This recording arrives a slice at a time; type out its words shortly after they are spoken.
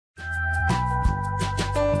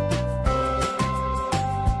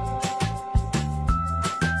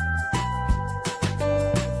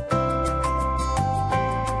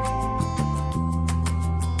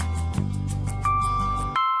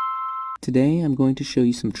Today I'm going to show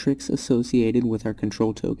you some tricks associated with our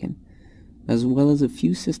control token, as well as a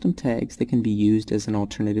few system tags that can be used as an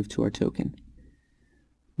alternative to our token.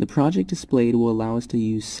 The project displayed will allow us to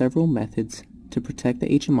use several methods to protect the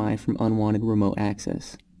HMI from unwanted remote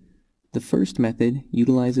access. The first method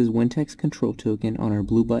utilizes Weintek's control token on our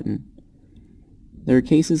blue button. There are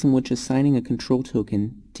cases in which assigning a control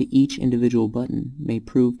token to each individual button may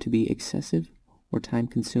prove to be excessive or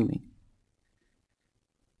time-consuming.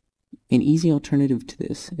 An easy alternative to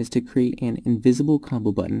this is to create an invisible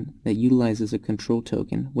combo button that utilizes a control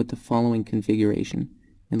token with the following configuration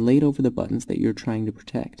and lay it over the buttons that you're trying to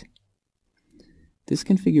protect. This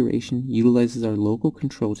configuration utilizes our local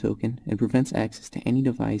control token and prevents access to any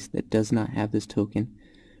device that does not have this token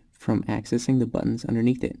from accessing the buttons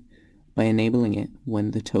underneath it by enabling it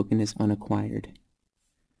when the token is unacquired.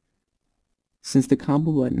 Since the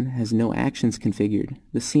combo button has no actions configured,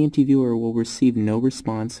 the CMT viewer will receive no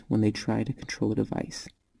response when they try to control a device.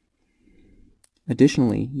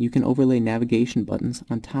 Additionally, you can overlay navigation buttons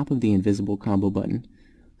on top of the invisible combo button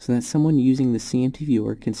so that someone using the CMT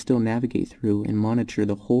viewer can still navigate through and monitor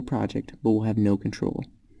the whole project but will have no control.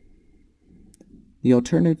 The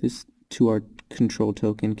alternatives to our control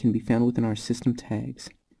token can be found within our system tags.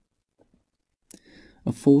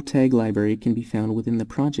 A full tag library can be found within the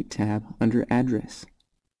Project tab under Address.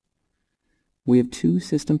 We have two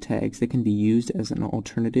system tags that can be used as an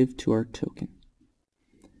alternative to our token.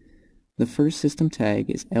 The first system tag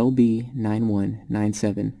is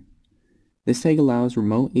LB9197. This tag allows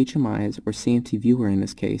remote HMIs, or CMT viewer in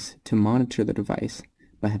this case, to monitor the device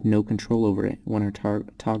but have no control over it when our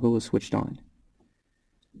toggle is switched on.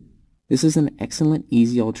 This is an excellent,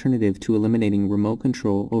 easy alternative to eliminating remote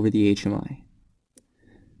control over the HMI.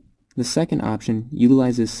 The second option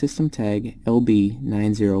utilizes system tag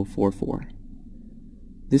LB9044.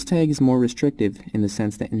 This tag is more restrictive in the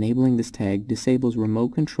sense that enabling this tag disables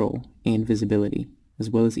remote control and visibility, as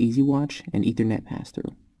well as Easy Watch and Ethernet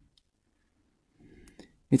pass-through.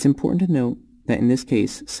 It's important to note that in this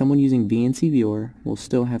case, someone using VNC Viewer will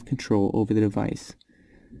still have control over the device,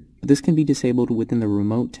 but this can be disabled within the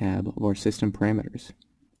Remote tab of our system parameters,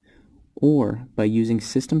 or by using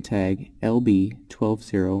system tag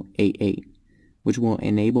LB12088, which will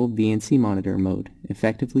enable VNC monitor mode,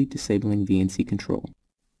 effectively disabling VNC control.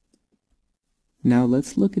 Now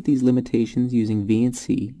let's look at these limitations using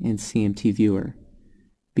VNC and CMT viewer.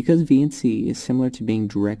 Because VNC is similar to being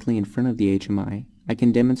directly in front of the HMI, I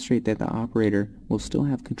can demonstrate that the operator will still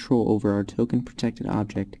have control over our token protected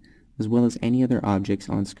object as well as any other objects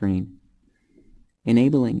on screen.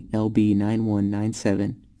 Enabling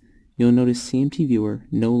LB9197, you'll notice CMT viewer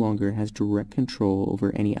no longer has direct control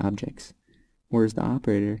over any objects, whereas the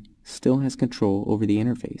operator still has control over the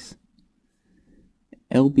interface.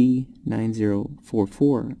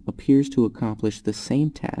 LB9044 appears to accomplish the same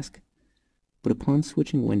task, but upon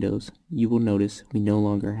switching windows, you will notice we no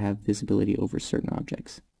longer have visibility over certain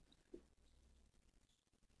objects.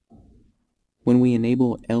 When we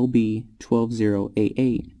enable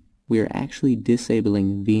LB12088, we are actually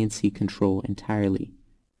disabling VNC control entirely.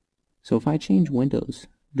 So if I change windows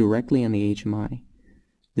directly on the HMI,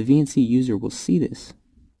 the VNC user will see this,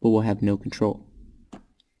 but will have no control.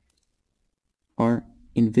 Our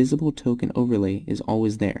invisible token overlay is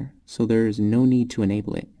always there, so there is no need to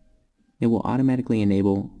enable it. It will automatically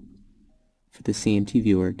enable for the CMT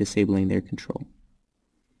viewer, disabling their control.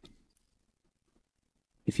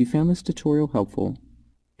 If you found this tutorial helpful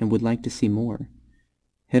and would like to see more,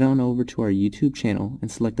 head on over to our YouTube channel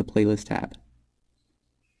and select the Playlist tab.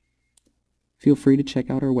 Feel free to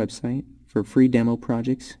check out our website for free demo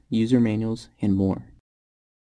projects, user manuals, and more.